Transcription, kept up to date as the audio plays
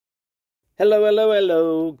Hello, hello,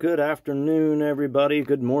 hello. Good afternoon, everybody.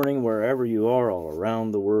 Good morning, wherever you are all around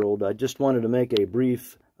the world. I just wanted to make a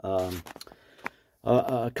brief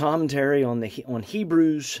commentary on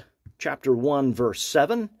Hebrews chapter 1, verse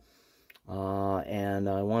 7. And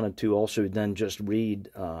I wanted to also then just read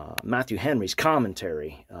Matthew Henry's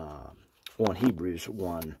commentary on Hebrews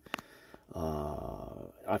 1.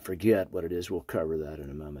 I forget what it is. We'll cover that in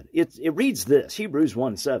a moment. It reads this. Hebrews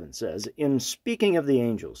 1:7 says, in speaking of the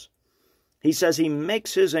angels, he says he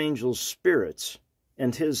makes his angels spirits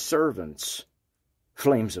and his servants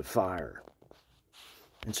flames of fire.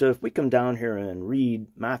 And so if we come down here and read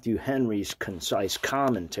Matthew Henry's concise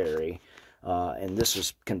commentary, and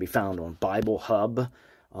this can be found on Bible Hub,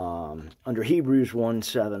 under Hebrews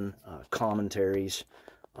 1:7 commentaries.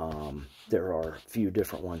 There are a few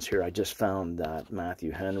different ones here. I just found that Matthew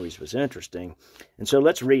Henry's was interesting. And so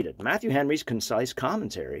let's read it. Matthew Henry's concise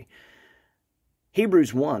commentary,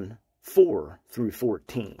 Hebrews 1:4 through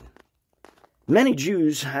 14. Many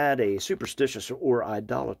Jews had a superstitious or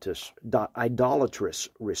idolatrous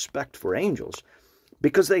respect for angels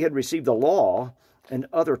because they had received the law and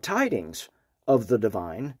other tidings of the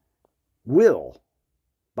divine will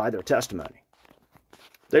by their testimony.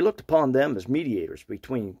 They looked upon them as mediators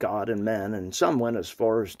between God and men, and some went as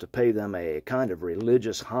far as to pay them a kind of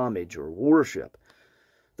religious homage or worship.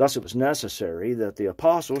 Thus it was necessary that the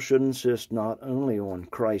apostle should insist not only on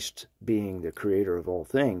Christ being the creator of all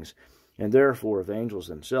things, and therefore of angels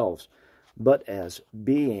themselves, but as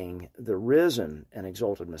being the risen and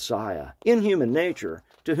exalted Messiah in human nature,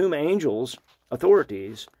 to whom angels,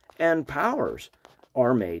 authorities, and powers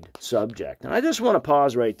are made subject. And I just want to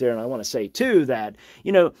pause right there, and I want to say, too, that,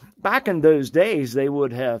 back in those days, they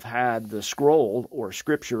would have had the scroll or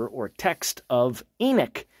scripture or text of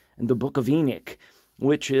Enoch, in the book of Enoch,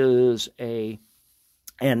 which is an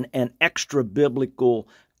extra-biblical,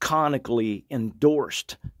 canonically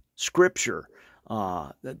endorsed scripture.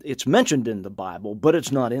 It's mentioned in the Bible, but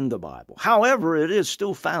it's not in the Bible. However, it is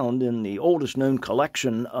still found in the oldest known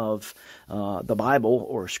collection of the Bible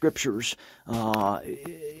or scriptures known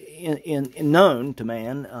to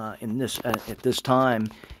man at this time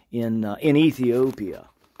in Ethiopia.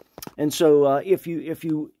 And so,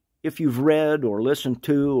 if you've read or listened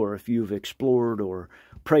to, or if you've explored or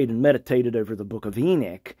prayed and meditated over the book of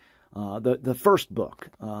Enoch, the first book,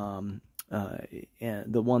 and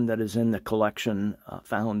the one that is in the collection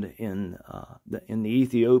found in the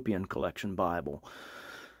Ethiopian collection Bible.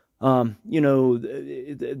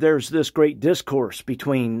 There's this great discourse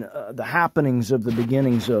between the happenings of the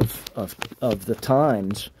beginnings of the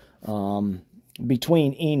times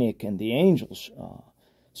between Enoch and the angels.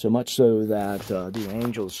 So much so that the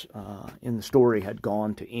angels in the story had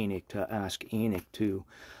gone to Enoch to ask Enoch to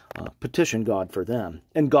petition God for them.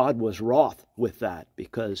 And God was wroth with that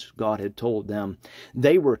because God had told them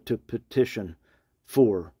they were to petition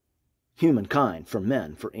for humankind, for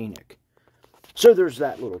men, for Enoch. So there's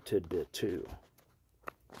that little tidbit too.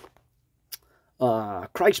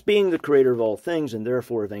 Christ being the creator of all things and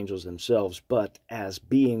therefore of angels themselves, but as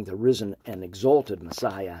being the risen and exalted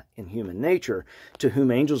Messiah in human nature, to whom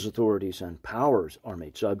angels, authorities, and powers are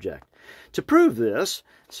made subject. To prove this,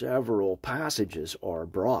 several passages are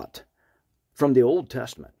brought from the Old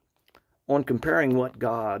Testament on comparing what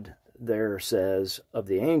God there says of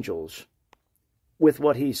the angels with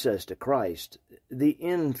what he says to Christ. The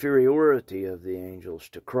inferiority of the angels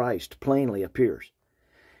to Christ plainly appears.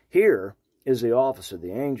 Here is the office of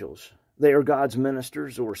the angels. They are God's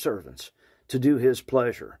ministers or servants to do his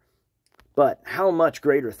pleasure. But how much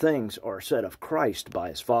greater things are said of Christ by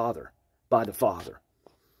his Father, by the Father.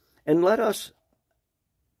 And let us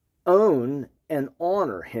own and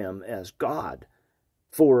honor him as God.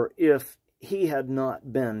 For if he had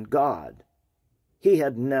not been God, he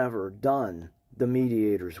had never done the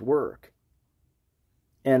mediator's work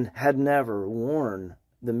and had never worn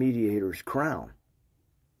the mediator's crown.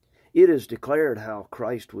 It is declared how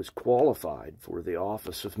Christ was qualified for the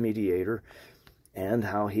office of mediator and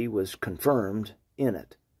how he was confirmed in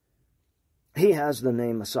it. He has the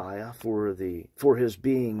name Messiah for his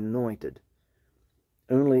being anointed.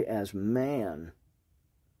 Only as man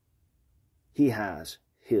he has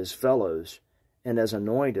his fellows and as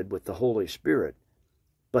anointed with the Holy Spirit.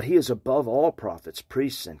 But he is above all prophets,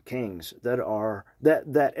 priests, and kings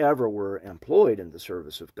that ever were employed in the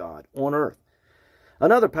service of God on earth.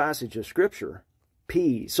 Another passage of Scripture,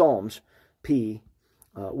 Psalms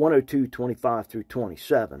 102, 25 through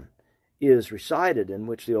 27, is recited, in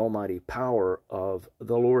which the almighty power of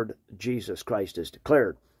the Lord Jesus Christ is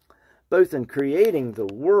declared, both in creating the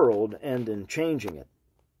world and in changing it.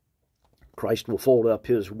 Christ will fold up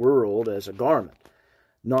his world as a garment,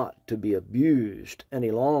 not to be abused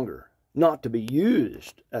any longer, not to be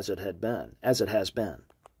used as it has been.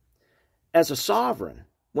 As a sovereign,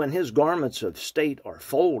 when his garments of state are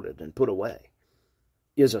folded and put away,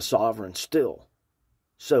 is a sovereign still.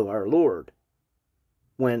 So our Lord,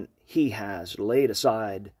 when he has laid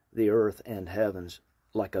aside the earth and heavens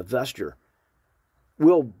like a vesture,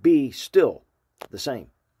 will be still the same.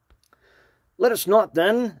 Let us not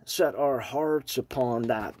then set our hearts upon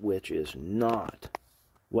that which is not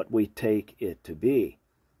what we take it to be,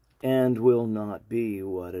 and will not be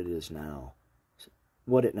what it is now,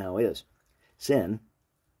 what it now is. Sin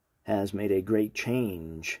has made a great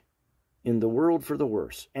change in the world for the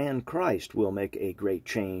worse, and Christ will make a great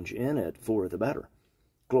change in it for the better.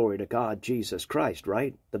 Glory to God, Jesus Christ,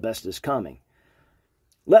 right? The best is coming.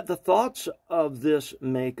 Let the thoughts of this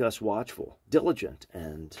make us watchful, diligent,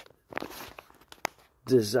 and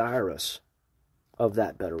desirous of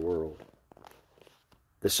that better world.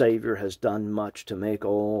 The Savior has done much to make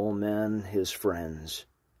all men his friends,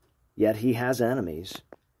 yet he has enemies.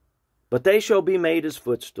 But they shall be made his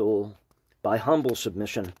footstool by humble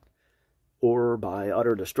submission or by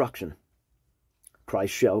utter destruction.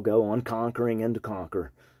 Christ shall go on conquering and to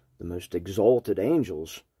conquer. The most exalted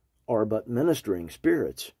angels are but ministering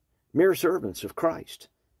spirits, mere servants of Christ,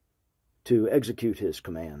 to execute his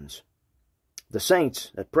commands. The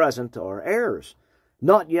saints at present are heirs,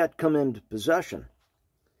 not yet come into possession.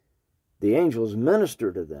 The angels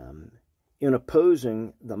minister to them in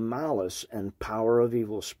opposing the malice and power of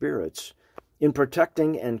evil spirits, in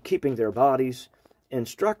protecting and keeping their bodies,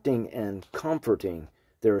 instructing and comforting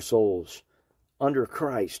their souls under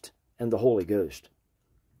Christ and the Holy Ghost.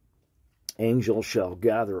 Angels shall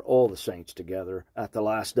gather all the saints together at the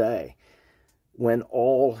last day, when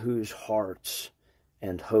all whose hearts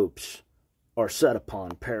and hopes are set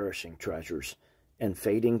upon perishing treasures and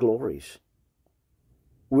fading glories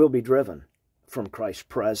will be driven from Christ's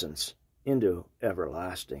presence into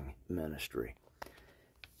everlasting ministry.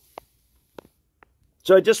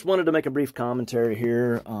 So I just wanted to make a brief commentary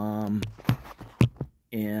here, and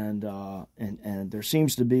there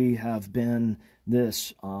seems to have been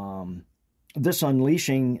this this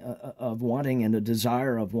unleashing of wanting and a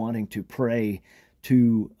desire of wanting to pray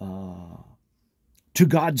to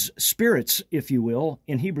God's spirits, if you will.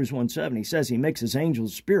 In Hebrews 1:7, he says he makes his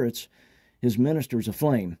angels spirits, his ministers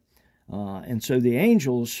aflame. And so the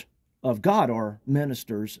angels of God are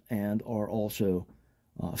ministers and are also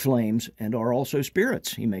flames and are also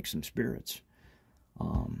spirits. He makes them spirits.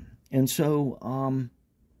 And so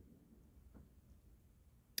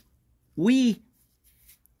we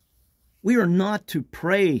are not to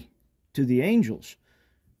pray to the angels.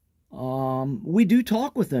 We do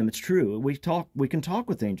talk with them. It's true. We can talk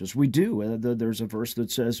with angels. We do. There's a verse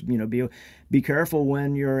that says, be careful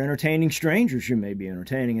when you're entertaining strangers. You may be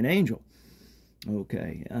entertaining an angel.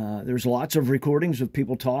 Okay. There's lots of recordings of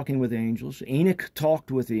people talking with angels. Enoch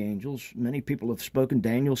talked with the angels. Many people have spoken.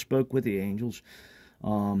 Daniel spoke with the angels.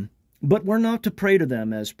 But we're not to pray to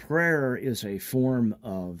them, as prayer is a form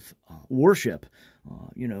of worship.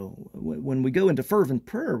 When we go into fervent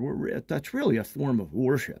prayer, that's really a form of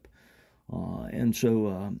worship. And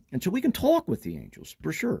so we can talk with the angels,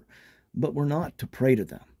 for sure, but we're not to pray to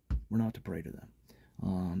them. We're not to pray to them.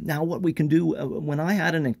 Now, what we can do, when I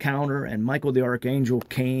had an encounter and Michael the Archangel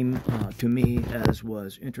came to me, as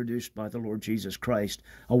was introduced by the Lord Jesus Christ,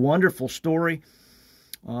 a wonderful story.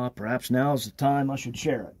 Perhaps now is the time I should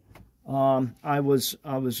share it. I was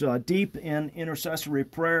deep in intercessory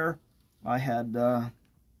prayer. I had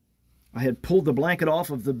pulled the blanket off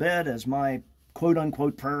of the bed, as my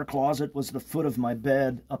quote-unquote prayer closet was the foot of my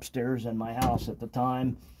bed upstairs in my house at the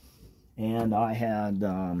time. And I had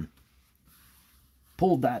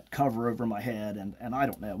pulled that cover over my head, and I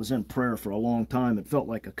don't know, I was in prayer for a long time. It felt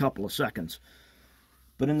like a couple of seconds.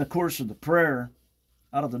 But in the course of the prayer,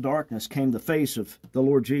 out of the darkness came the face of the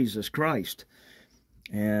Lord Jesus Christ.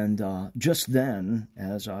 And just then,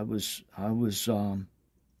 as I was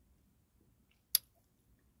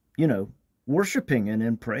worshiping and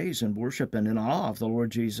in praise and worship and in awe of the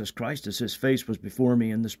Lord Jesus Christ, as his face was before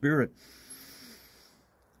me in the Spirit,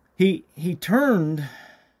 he turned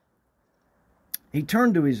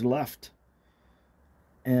to his left,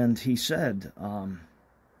 and he said,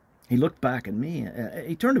 he looked back at me.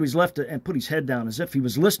 He turned to his left and put his head down as if he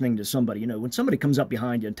was listening to somebody. When somebody comes up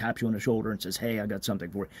behind you and taps you on the shoulder and says, "Hey, I got something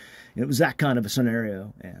for you." It was that kind of a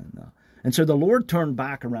scenario. And so the Lord turned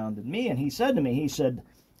back around at me, and he said to me,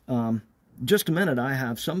 "Just a minute, I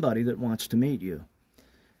have somebody that wants to meet you."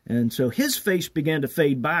 And so his face began to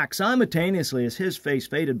fade back. Simultaneously, as his face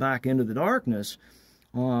faded back into the darkness,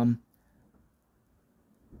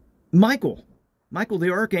 Michael Michael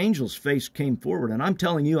the archangel's face came forward, and I'm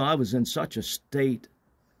telling you, I was in such a state.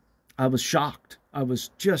 I was shocked.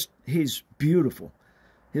 He's beautiful.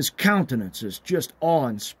 His countenance is just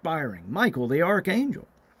awe-inspiring. Michael the archangel.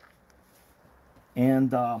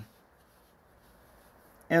 And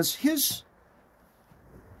as his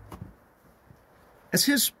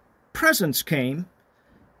presence came,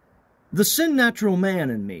 the sin natural man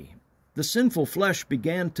in me, the sinful flesh,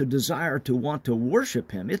 began to desire to want to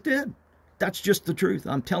worship him. It did. That's just the truth.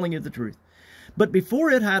 I'm telling you the truth. But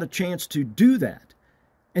before it had a chance to do that,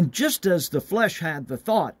 and just as the flesh had the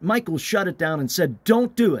thought, Michael shut it down and said,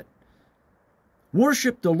 don't do it.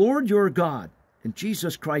 Worship the Lord your God and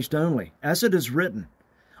Jesus Christ only, as it is written,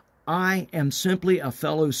 I am simply a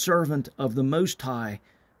fellow servant of the Most High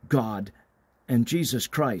God and Jesus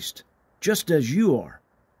Christ, just as you are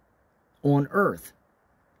on earth.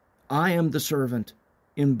 I am the servant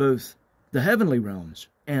in both the heavenly realms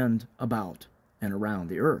and about and around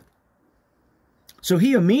the earth. So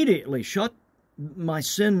he immediately shut my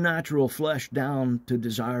sin natural flesh down to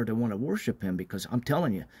desire to want to worship him, because I'm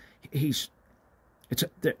telling you, if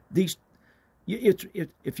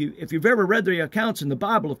you've ever read the accounts in the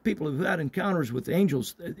Bible of people who've had encounters with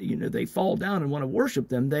angels, they fall down and want to worship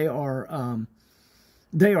them. They are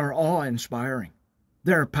awe-inspiring.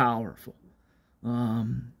 They're powerful.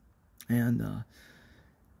 And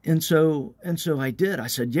so I did. I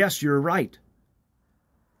said, yes, you're right.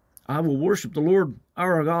 I will worship the Lord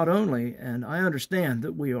our God only, and I understand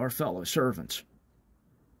that we are fellow servants.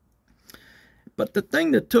 But the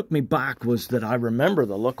thing that took me back was that I remember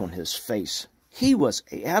the look on his face. He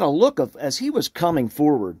had a look of, as he was coming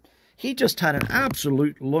forward, he just had an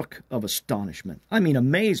absolute look of astonishment. I mean,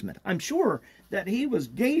 amazement. I'm sure that he was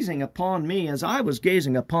gazing upon me as I was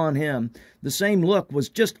gazing upon him. The same look was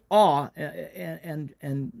just awe, and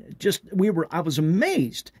I was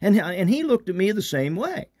amazed, and he looked at me the same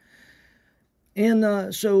way.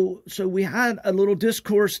 And so we had a little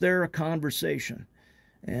discourse there, a conversation,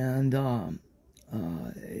 and I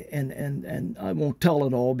won't tell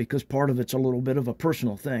it all because part of it's a little bit of a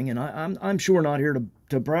personal thing, and I'm sure not here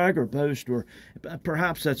to brag or boast, or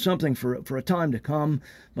perhaps that's something for a time to come,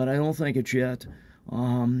 but I don't think it's yet.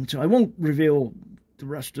 So I won't reveal the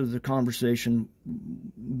rest of the conversation,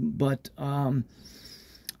 but I'll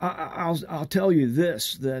tell you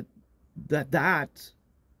this,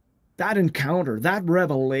 that encounter, that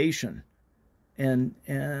revelation, and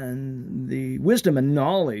the wisdom and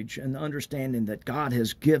knowledge and the understanding that God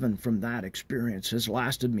has given from that experience has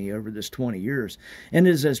lasted me over this 20 years and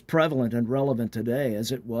is as prevalent and relevant today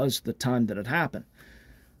as it was the time that it happened.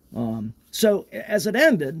 So as it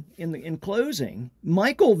ended, in closing,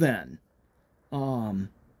 Michael then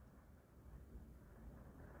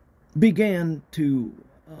began to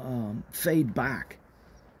fade back.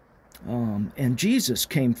 And Jesus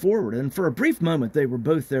came forward, and for a brief moment they were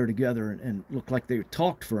both there together and looked like they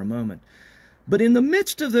talked for a moment. But in the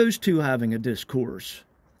midst of those two having a discourse,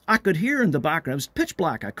 I could hear in the background, it was pitch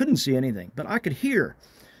black, I couldn't see anything, but I could hear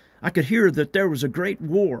that there was a great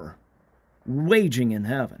war waging in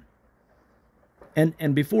heaven.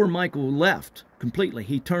 And before Michael left completely,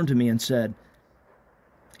 he turned to me and said,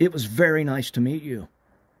 "It was very nice to meet you.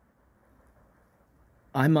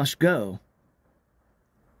 I must go.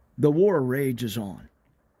 The war rages on."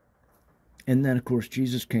 And then, of course,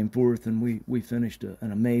 Jesus came forth, and we finished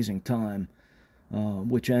an amazing time,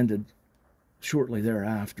 which ended shortly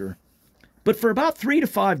thereafter. But for about 3 to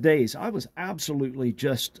 5 days, I was absolutely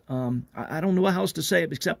just, I don't know how else to say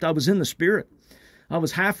it, except I was in the Spirit. I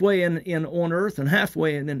was halfway in on earth and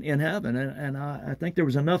halfway in heaven, and I think there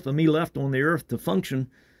was enough of me left on the earth to function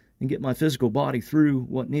and get my physical body through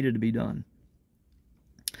what needed to be done.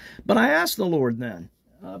 But I asked the Lord then,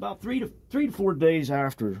 about 3 to 4 days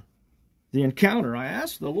after the encounter, I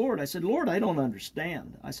asked the Lord, I said, "Lord, I don't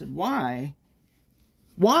understand." I said, why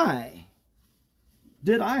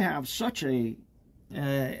did I have such a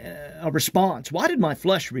response? Why did my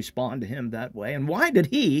flesh respond to him that way? And why did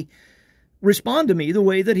he respond to me the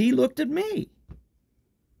way that he looked at me?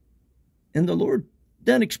 And the Lord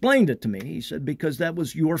then explained it to me. He said, because that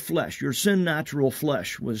was your flesh. Your sin natural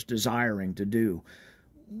flesh was desiring to do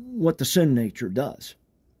what the sin nature does.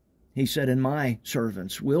 He said, and my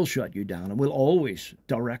servants will shut you down and will always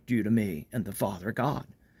direct you to me and the Father God.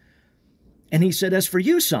 And he said, as for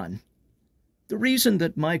you, son, the reason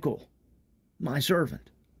that Michael, my servant,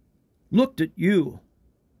 looked at you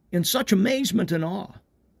in such amazement and awe,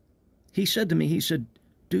 he said to me, he said,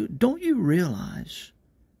 "Dude, don't you realize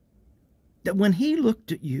that when he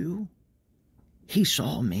looked at you, he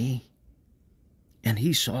saw me and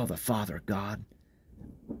he saw the Father God?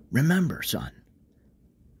 Remember, son,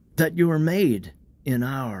 that you were made in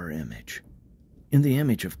our image, in the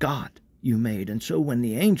image of God you made. And so when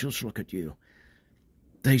the angels look at you,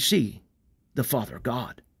 they see the Father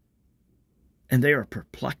God, and they are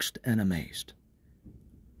perplexed and amazed.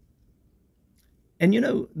 And you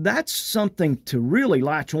know, that's something to really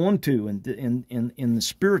latch onto in the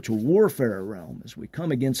spiritual warfare realm as we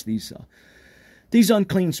come against these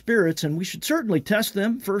unclean spirits, and we should certainly test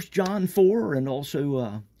them. 1 John 4 and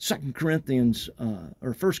also 2 Corinthians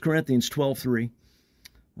or 1 Corinthians 12:3.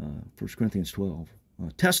 1 Corinthians 12.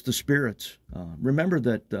 Test the spirits. Remember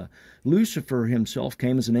that Lucifer himself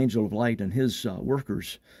came as an angel of light, and his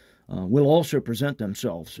workers will also present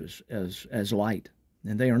themselves as light,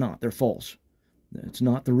 and they are not. They're false. It's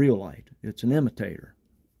not the real light. It's an imitator.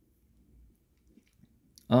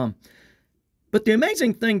 But the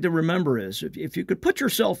amazing thing to remember is, if you could put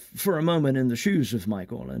yourself for a moment in the shoes of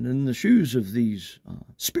Michael and in the shoes of these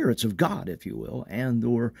spirits of God, if you will, and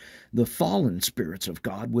or the fallen spirits of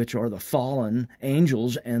God, which are the fallen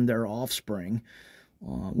angels and their offspring,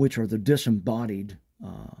 which are the disembodied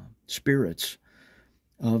spirits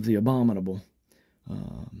of the abominable.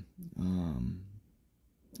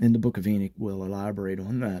 In the book of Enoch, we'll elaborate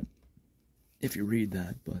on that if you read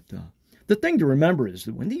that. But the thing to remember is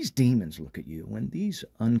that when these demons look at you, when these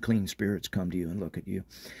unclean spirits come to you and look at you,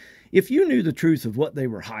 if you knew the truth of what they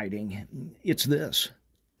were hiding, it's this: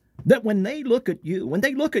 that when they look at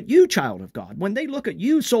you, child of God, when they look at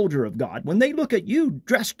you, soldier of God, when they look at you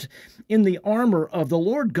dressed in the armor of the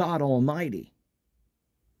Lord God Almighty,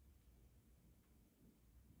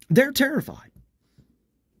 they're terrified.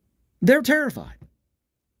 They're terrified.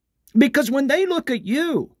 Because when they look at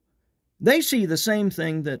you, they see the same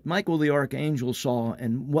thing that Michael the archangel saw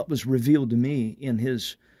and what was revealed to me in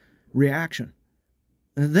his reaction.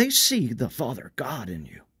 They see the Father God in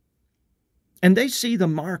you. And they see the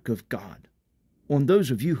mark of God on those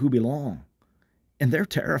of you who belong. And they're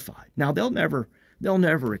terrified. Now, they'll never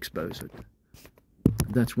expose it.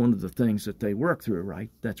 That's one of the things that they work through, right?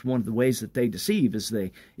 That's one of the ways that they deceive.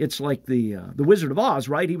 It's like the Wizard of Oz,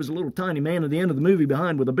 right? He was a little tiny man at the end of the movie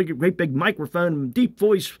behind with a great big microphone and deep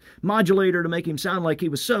voice modulator to make him sound like he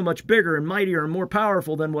was so much bigger and mightier and more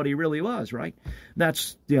powerful than what he really was, right?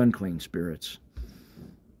 That's the unclean spirits.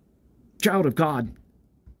 Child of God,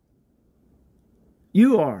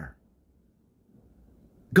 you are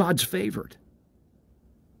God's favored.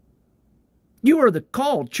 You are the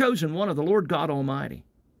called, chosen one of the Lord God Almighty.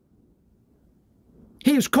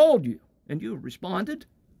 He has called you, and you have responded.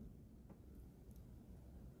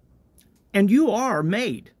 And you are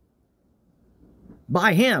made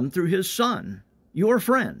by Him through His Son, your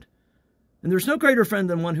friend. And there's no greater friend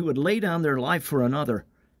than one who would lay down their life for another.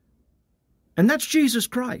 And that's Jesus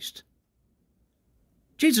Christ.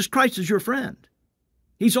 Jesus Christ is your friend.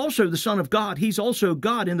 He's also the Son of God. He's also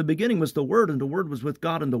God. In the beginning was the Word, and the Word was with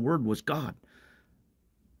God, and the Word was God.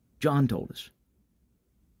 John told us.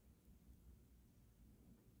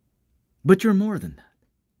 But you're more than that.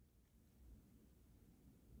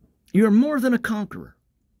 You're more than a conqueror.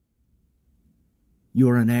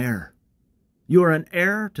 You're an heir. You're an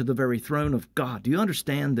heir to the very throne of God. Do you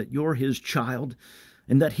understand that you're His child,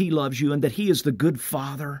 and that He loves you, and that He is the good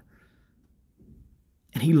Father,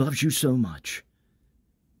 and He loves you so much?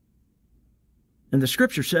 And the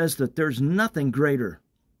Scripture says that there's nothing greater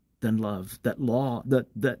than love, that love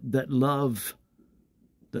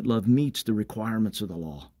meets the requirements of the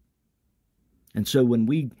law. And so when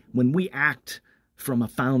we act from a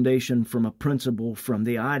foundation, from a principle, from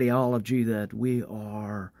the ideology that we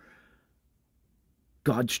are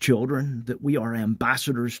God's children, that we are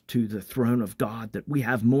ambassadors to the throne of God, that we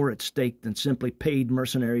have more at stake than simply paid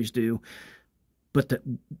mercenaries do, but that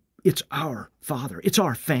it's our Father, it's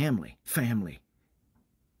our family. Family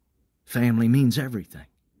means everything.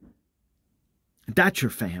 That's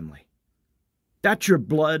your family. That's your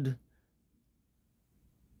blood.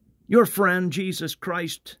 Your friend, Jesus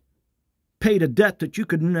Christ, paid a debt that you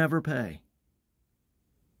could never pay.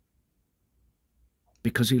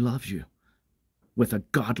 Because He loves you with a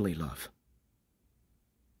godly love.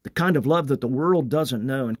 The kind of love that the world doesn't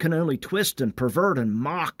know and can only twist and pervert and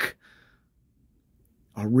mock.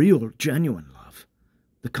 A real, genuine love.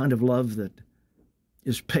 The kind of love that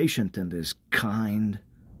is patient and is kind.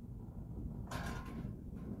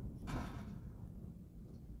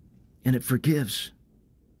 And it forgives.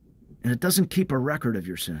 And it doesn't keep a record of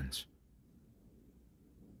your sins.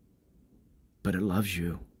 But it loves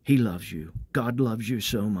you. He loves you. God loves you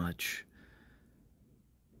so much.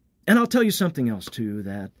 And I'll tell you something else too,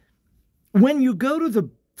 that when you go to the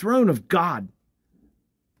throne of God,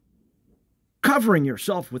 covering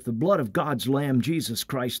yourself with the blood of God's Lamb, Jesus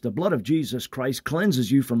Christ. The blood of Jesus Christ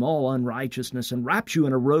cleanses you from all unrighteousness and wraps you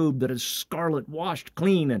in a robe that is scarlet, washed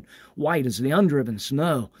clean and white as the undriven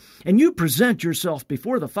snow. And you present yourself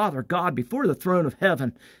before the Father God, before the throne of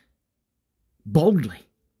heaven, boldly.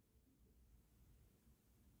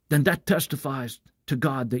 Then that testifies to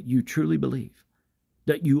God that you truly believe,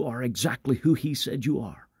 that you are exactly who He said you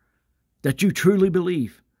are, that you truly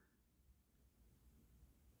believe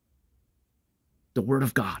the Word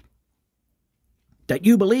of God, that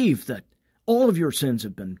you believe that all of your sins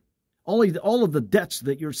have been, all of the debts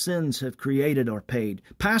that your sins have created are paid,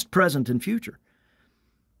 past, present, and future,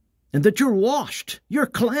 and that you're washed, you're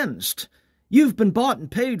cleansed, you've been bought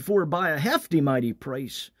and paid for by a hefty, mighty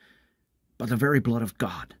price, by the very blood of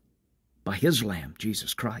God, by His Lamb,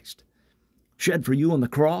 Jesus Christ, shed for you on the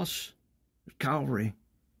cross at Calvary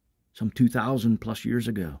some 2,000 plus years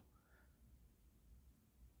ago.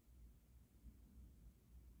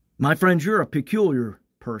 My friends, you're a peculiar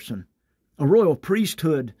person, a royal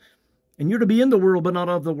priesthood, and you're to be in the world but not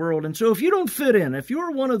of the world. And so if you don't fit in, if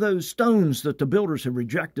you're one of those stones that the builders have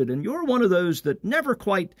rejected, and you're one of those that never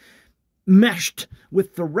quite meshed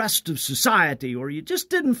with the rest of society, or you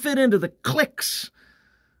just didn't fit into the cliques,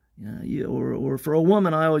 or for a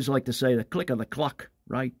woman, I always like to say the click of the cluck,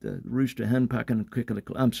 right? The rooster hen pecking and click of the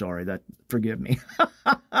cluck. I'm sorry, forgive me.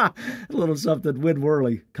 A little something Wid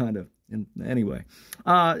Worley kind of. Anyway,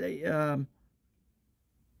 that's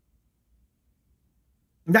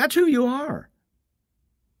who you are.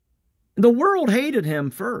 The world hated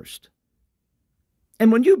Him first.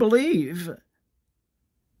 And when you believe,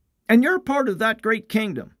 and you're part of that great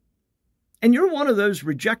kingdom, and you're one of those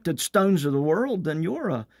rejected stones of the world, then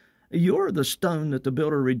you're the stone that the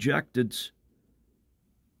builder rejected's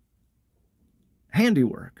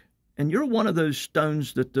handiwork. And you're one of those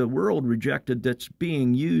stones that the world rejected that's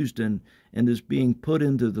being used and is being put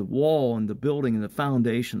into the wall and the building and the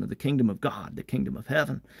foundation of the kingdom of God, the kingdom of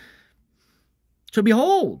heaven. So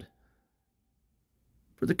behold,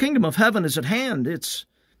 for the kingdom of heaven is at hand. It's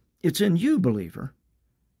in you, believer.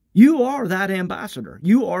 You are that ambassador.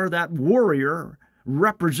 You are that warrior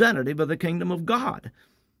representative of the kingdom of God.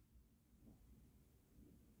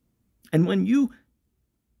 And when you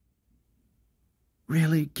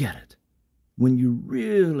really get it, when you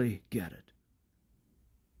really get it.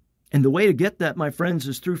 And the way to get that, my friends,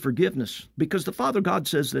 is through forgiveness, because the Father God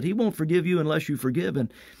says that He won't forgive you unless you forgive.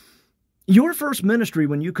 And your first ministry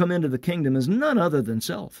when you come into the kingdom is none other than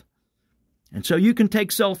self. And so you can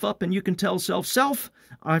take self up and you can tell self, self,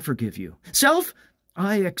 I forgive you. Self,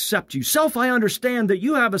 I accept you. Self, I understand that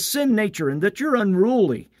you have a sin nature and that you're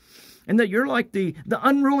unruly. And that you're like the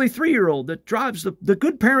unruly 3-year-old that drives the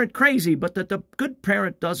good parent crazy, but that the good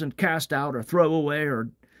parent doesn't cast out or throw away or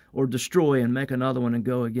destroy and make another one and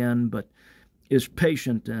go again, but is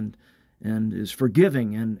patient and is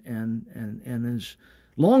forgiving and is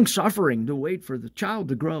long-suffering to wait for the child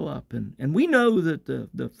to grow up. And we know that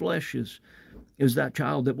the flesh is that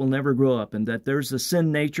child that will never grow up, and that there's a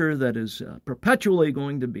sin nature that is perpetually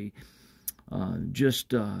going to be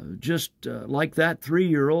just like that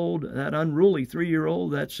 3-year-old, that unruly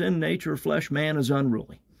 3-year-old, that sin nature, flesh man is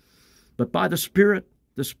unruly. But by the Spirit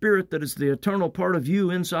that is the eternal part of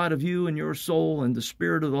you, inside of you and your soul, and the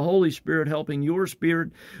Spirit of the Holy Spirit helping your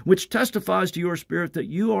spirit, which testifies to your spirit that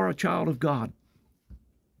you are a child of God,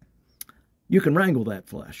 you can wrangle that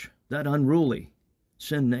flesh, that unruly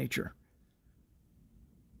sin nature.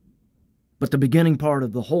 But the beginning part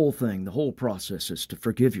of the whole thing, the whole process, is to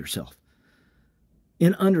forgive yourself.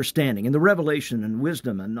 In understanding, in the revelation and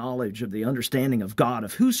wisdom and knowledge of the understanding of God,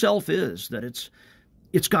 of who self is, that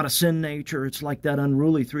it's got a sin nature. It's like that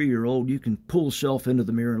unruly 3-year-old. You can pull self into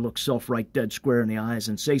the mirror and look self right dead square in the eyes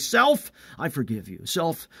and say, self, I forgive you.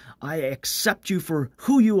 Self, I accept you for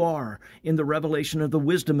who you are in the revelation of the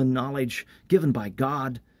wisdom and knowledge given by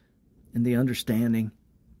God and the understanding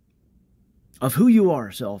of who you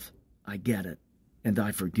are, self. I get it, and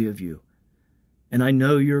I forgive you. And I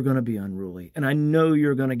know you're going to be unruly, and I know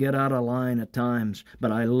you're going to get out of line at times,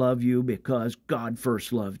 but I love you because God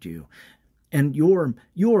first loved you. And you're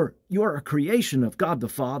a creation of God the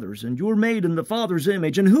Father's, and you're made in the Father's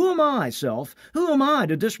image. And who am I, self? Who am I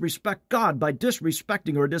to disrespect God by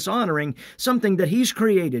disrespecting or dishonoring something that He's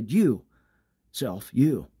created? You, self,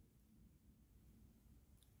 you.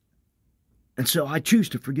 And so I choose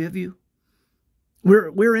to forgive you.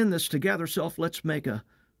 We're in this together, self. Let's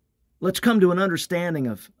come to an understanding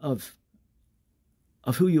of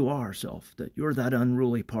who you are, self, that you're that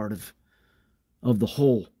unruly part of the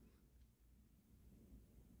whole.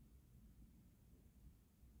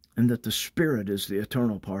 And that the Spirit is the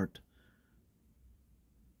eternal part.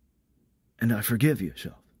 And I forgive you,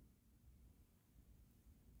 self.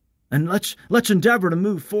 And let's endeavor to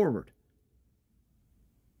move forward.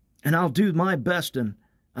 And I'll do my best, and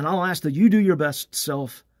I'll ask that you do your best,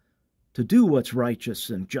 self, to do what's righteous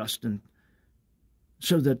and just, and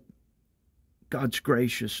so that God's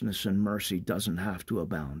graciousness and mercy doesn't have to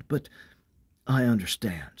abound. But I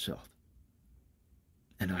understand, self,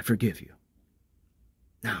 and I forgive you.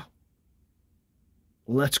 Now,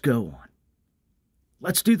 let's go on.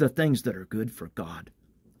 Let's do the things that are good for God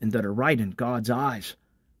and that are right in God's eyes,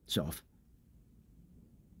 self.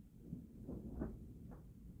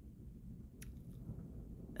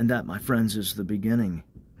 And that, my friends, is the beginning.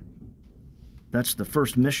 That's the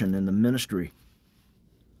first mission in the ministry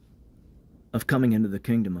of coming into the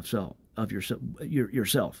kingdom of self, of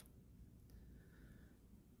yourself.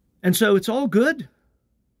 And so it's all good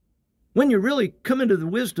when you really come into the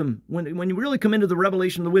wisdom, when you really come into the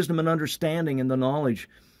revelation, the wisdom and understanding and the knowledge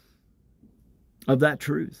of that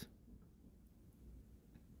truth.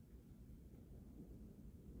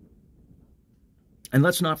 And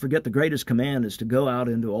let's not forget the greatest command is to go out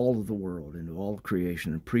into all of the world, into all of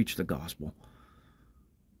creation, and preach the gospel.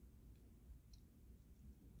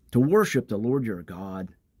 To worship the Lord your God.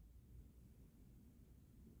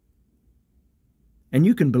 And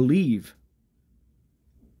you can believe.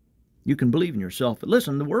 You can believe in yourself. But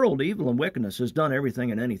listen, the world, evil and wickedness, has done everything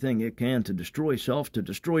and anything it can to destroy self, to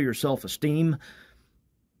destroy your self-esteem,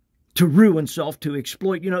 to ruin self, to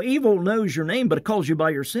exploit. You know, evil knows your name, but it calls you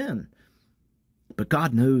by your sin. But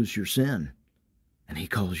God knows your sin, and He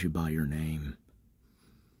calls you by your name.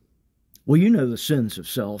 Well, you know the sins of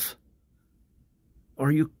self.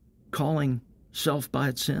 Are you calling self by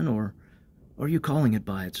its sin, or are you calling it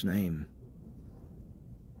by its name?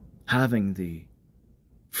 Having the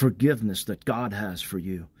forgiveness that God has for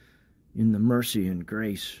you in the mercy and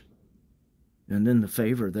grace and in the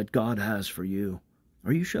favor that God has for you.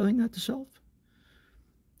 Are you showing that to self?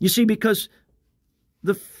 You see, because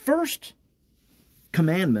the first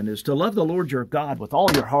commandment is to love the Lord your God with all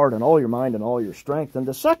your heart and all your mind and all your strength. And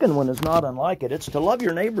the second one is not unlike it. It's to love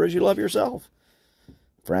your neighbor as you love yourself.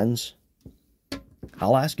 Friends,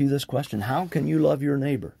 I'll ask you this question. How can you love your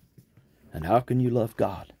neighbor? And how can you love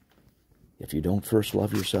God if you don't first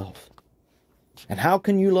love yourself? And how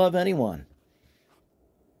can you love anyone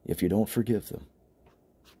if you don't forgive them?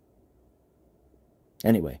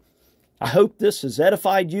 Anyway, I hope this has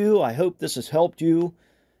edified you. I hope this has helped you.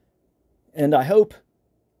 And I hope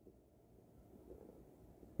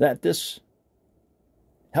that this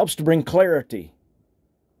helps to bring clarity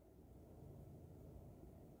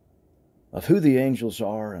of who the angels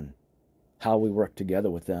are and how we work together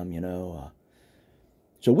with them,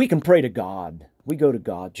 So we can pray to God. We go to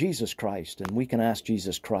God, Jesus Christ, and we can ask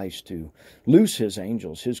Jesus Christ to loose His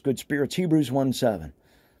angels, His good spirits, Hebrews 1:7.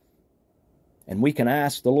 And we can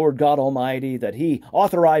ask the Lord God Almighty that He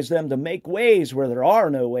authorize them to make ways where there are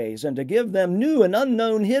no ways, and to give them new and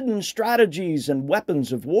unknown hidden strategies and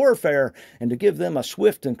weapons of warfare, and to give them a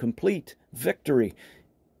swift and complete victory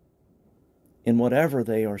in whatever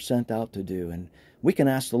they are sent out to do. And we can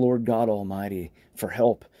ask the Lord God Almighty for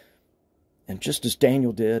help. And just as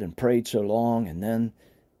Daniel did and prayed so long, and then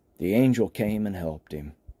the angel came and helped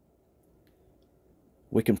him,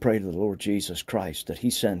 we can pray to the Lord Jesus Christ that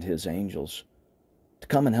He send His angels to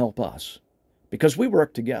come and help us. Because we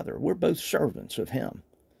work together. We're both servants of Him.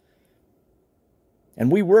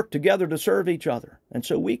 And we work together to serve each other. And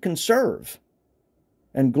so we can serve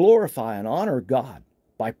and glorify and honor God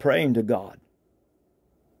by praying to God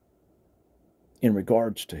in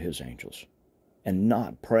regards to His angels and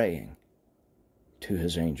not praying to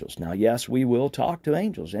His angels. Now, yes, we will talk to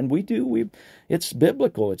angels, and we do. It's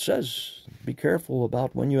biblical. It says, be careful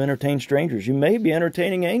about when you entertain strangers. You may be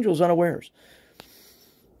entertaining angels unawares.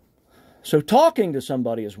 So talking to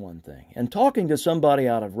somebody is one thing, and talking to somebody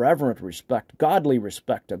out of reverent respect,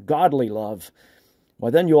 a godly love,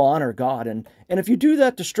 well, then you'll honor God. And if you do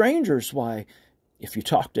that to strangers, why, if you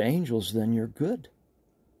talk to angels, then you're good.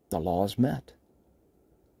 The law is met.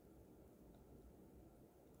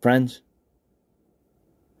 Friends,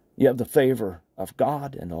 you have the favor of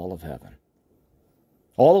God and all of heaven.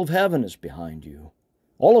 All of heaven is behind you.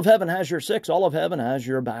 All of heaven has your six. All of heaven has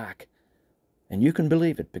your back. And you can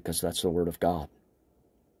believe it because that's the Word of God.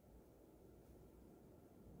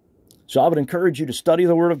 So I would encourage you to study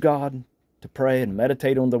the Word of God, to pray and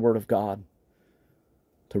meditate on the Word of God,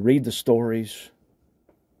 to read the stories.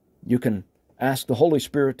 You can ask the Holy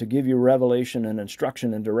Spirit to give you revelation and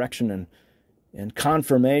instruction and direction and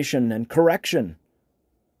confirmation and correction.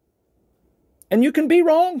 And you can be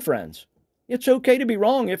wrong, friends. It's okay to be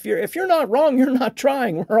wrong. If you're not wrong, you're not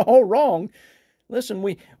trying. We're all wrong. Listen,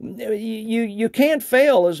 you can't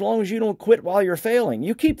fail as long as you don't quit while you're failing.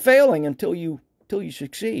 You keep failing until you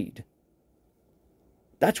succeed.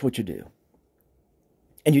 That's what you do.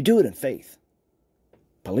 And you do it in faith,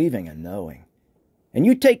 believing and knowing. And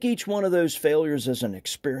you take each one of those failures as an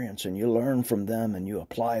experience, and you learn from them, and you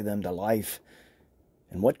apply them to life.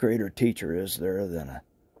 And what greater teacher is there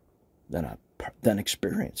than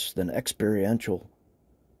experience, than experiential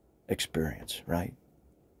experience, right?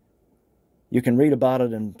 You can read about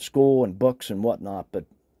it in school and books and whatnot, but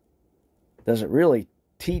does it really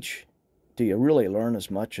teach? Do you really learn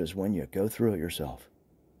as much as when you go through it yourself?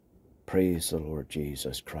 Praise the Lord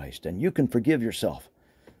Jesus Christ. And you can forgive yourself.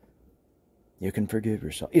 You can forgive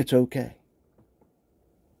yourself. It's okay.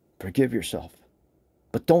 Forgive yourself.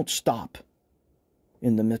 But don't stop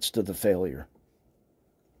in the midst of the failure.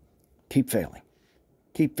 Keep failing.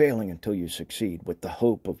 Keep failing until you succeed with the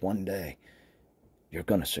hope of one day you're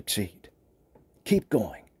going to succeed. Keep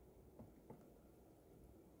going.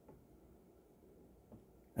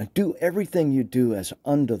 And do everything you do as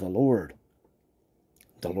unto the Lord.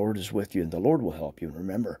 The Lord is with you, and the Lord will help you. And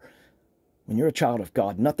remember, when you're a child of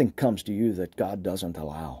God, nothing comes to you that God doesn't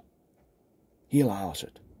allow. He allows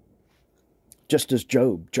it. Just as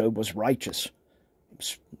Job was righteous.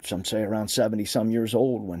 Some say around 70-some years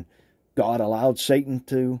old when God allowed Satan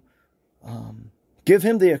to give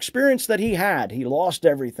him the experience that he had. He lost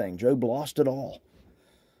everything. Job lost it all.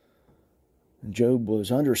 And Job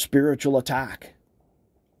was under spiritual attack.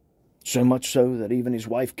 So much so that even his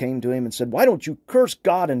wife came to him and said, "Why don't you curse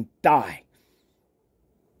God and die?"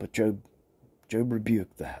 But Job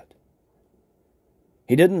rebuked that.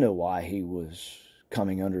 He didn't know why he was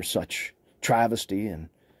coming under such travesty and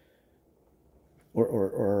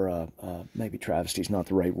maybe travesty is not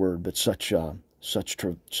the right word, but such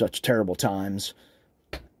terrible times,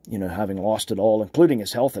 having lost it all, including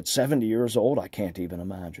his health at 70 years old. I can't even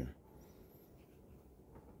imagine.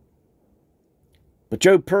 But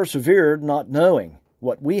Job persevered, not knowing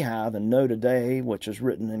what we have and know today, which is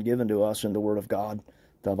written and given to us in the Word of God,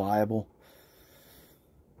 the Bible.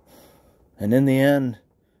 And in the end,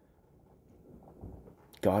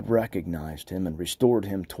 God recognized him and restored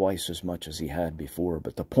him twice as much as he had before.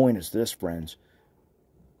 But the point is this, friends.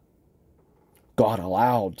 God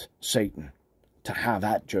allowed Satan to have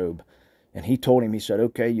at Job. And he told him, he said,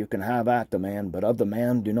 "Okay, you can have at the man, but of the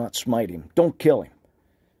man do not smite him. Don't kill him."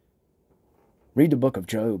 Read the book of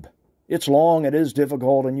Job. It's long, it is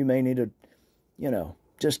difficult, and you may need to,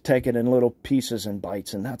 just take it in little pieces and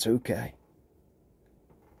bites, and that's okay.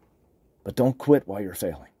 But don't quit while you're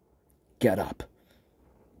failing. Get up.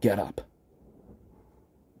 Get up.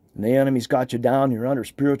 And the enemy's got you down, you're under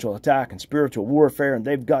spiritual attack and spiritual warfare, and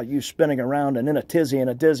they've got you spinning around and in a tizzy and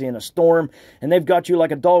a dizzy and a storm, and they've got you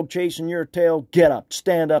like a dog chasing your tail. Get up,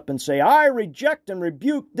 stand up and say, "I reject and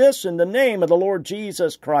rebuke this in the name of the Lord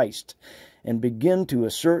Jesus Christ," and begin to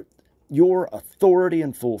assert your authority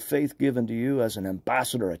and full faith given to you as an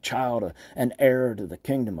ambassador, a child, an heir to the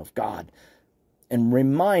kingdom of God. And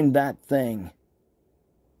remind that thing,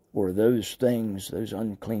 or those things, those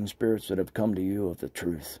unclean spirits that have come to you, of the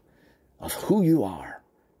truth of who you are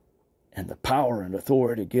and the power and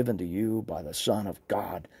authority given to you by the Son of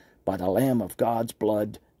God, by the Lamb of God's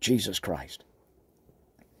blood, Jesus Christ.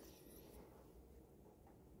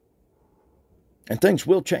 And things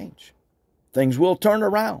will change. Things will turn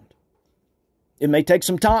around. It may take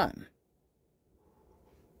some time.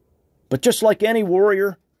 But just like any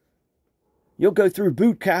warrior, you'll go through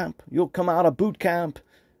boot camp. You'll come out of boot camp.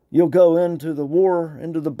 You'll go into the war,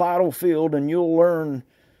 into the battlefield, and you'll learn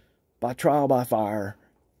by trial by fire.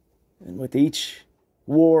 And with each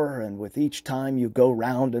war and with each time you go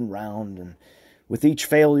round and round, and with each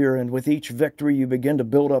failure and with each victory, you begin to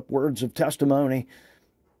build up words of testimony.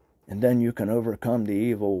 And then you can overcome the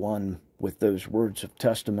evil one with those words of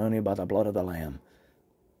testimony by the blood of the Lamb.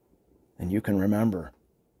 And you can remember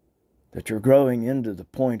that you're growing into the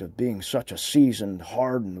point of being such a seasoned,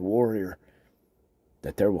 hardened warrior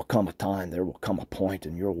that there will come a time, there will come a point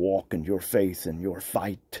in your walk and your faith and your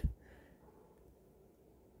fight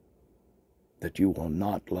that you will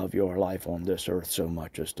not love your life on this earth so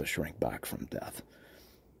much as to shrink back from death.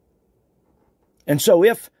 And so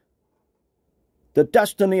if the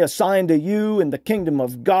destiny assigned to you in the kingdom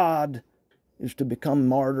of God is to become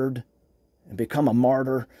martyred and become a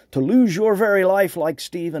martyr, to lose your very life like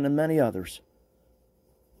Stephen and many others,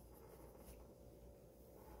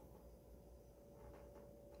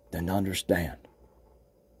 then understand.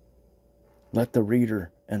 Let the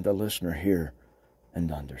reader and the listener hear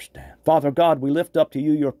and understand. Father God, we lift up to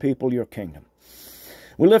you your people, your kingdom.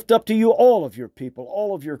 We lift up to you all of your people,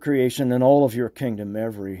 all of your creation, and all of your kingdom,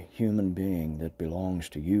 every human being that belongs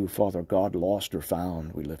to you, Father God, lost or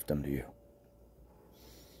found, we lift them to you.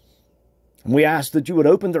 And we ask that you would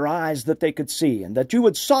open their eyes that they could see, and that you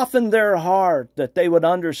would soften their heart, that they would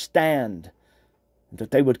understand, and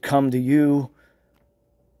that they would come to you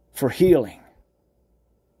for healing.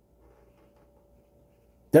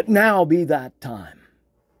 That now be that time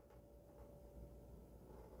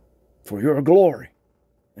for your glory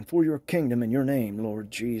and for your kingdom in your name, Lord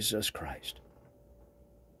Jesus Christ.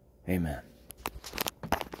 Amen.